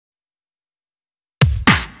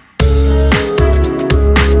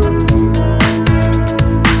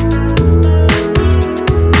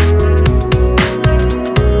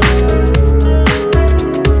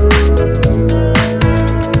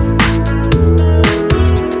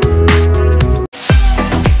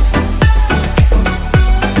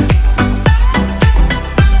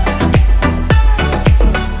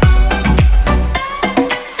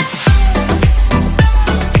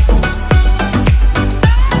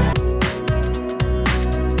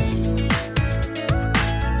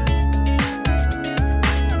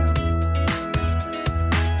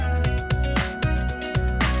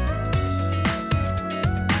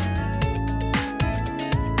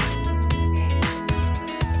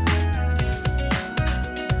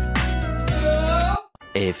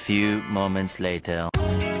A few moments later.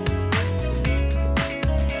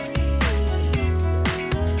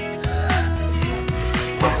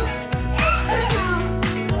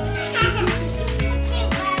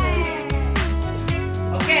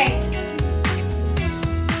 Okay.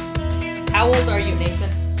 How old are you, Nathan?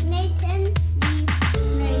 Nathan.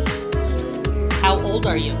 How old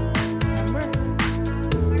are you? Number.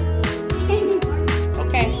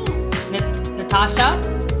 Okay. Natasha?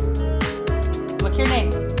 What's your name?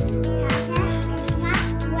 Tata is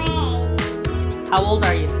not way. How old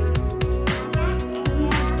are you? Tata is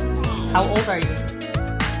not way. How old are you?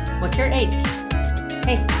 What's your age?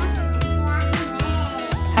 Hey,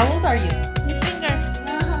 how old are you? Your finger.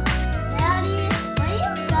 Daddy, what you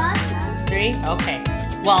got? 3? Okay.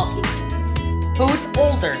 Well, who's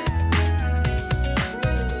older?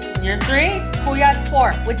 You're 3? Kuya's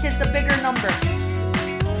 4. Which is the bigger number?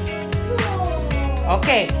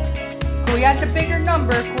 Okay. Kuya's the bigger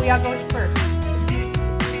number. Kuya goes first.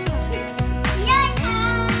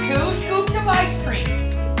 2 scoops of ice cream.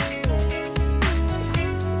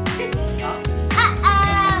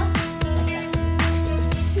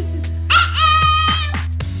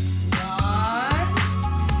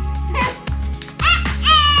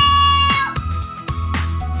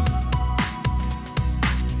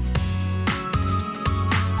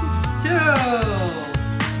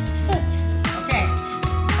 Okay,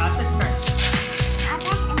 Tasha's turn.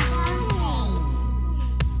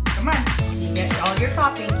 Come on, you get all your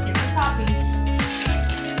toppings. Get your toppings.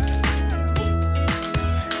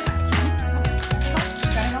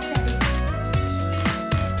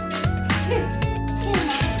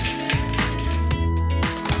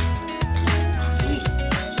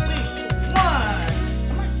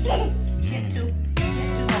 Come on. Get 2.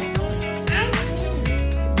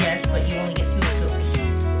 Yes, but you only get 2 scoops.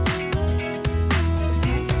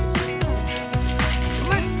 Come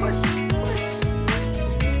on, push.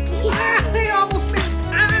 Ah, they almost missed.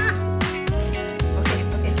 Ah. Okay.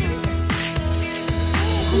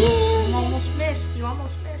 You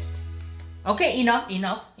almost missed. Okay, enough.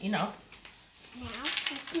 Now,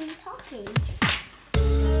 I'm talking.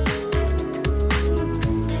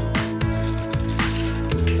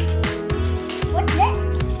 What's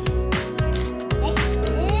next? Next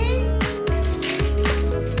is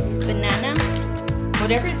Banana.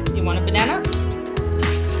 Whatever. You want a banana?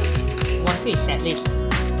 1 piece at least.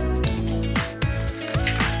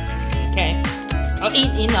 Okay. Oh,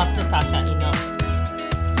 eat enough, Natasha. Enough.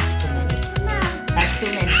 That's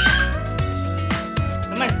too many.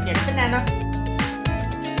 Come on, get a banana.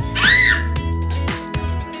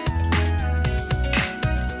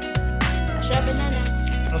 Tasha, banana.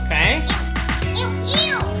 Okay.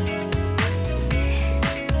 Ew.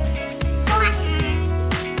 Come on.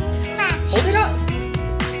 Hold it up.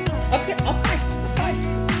 Up here, up high.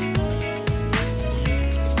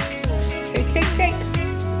 Shake.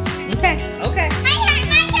 Okay. My turn.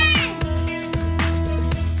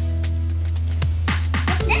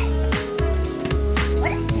 What's next?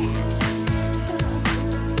 What is that?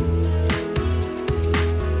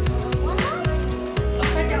 One more?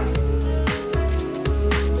 Upside down.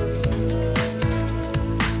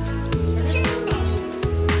 Too many.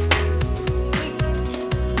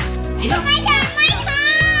 Enough. My turn.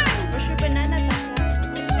 Where's your banana, Tasha?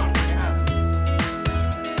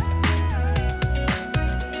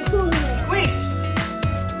 Squeeze.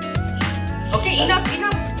 Okay, enough.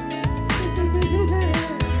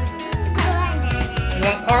 You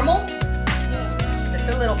want caramel? Just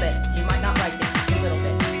a little bit. You might not like it. Just a little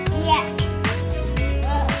bit. Yeah.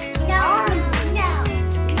 No.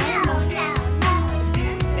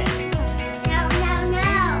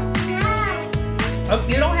 Oh,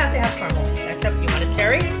 you don't have to have caramel. That's up. You want a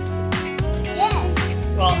cherry?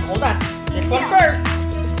 Yeah. Well, hold on. This one No. first.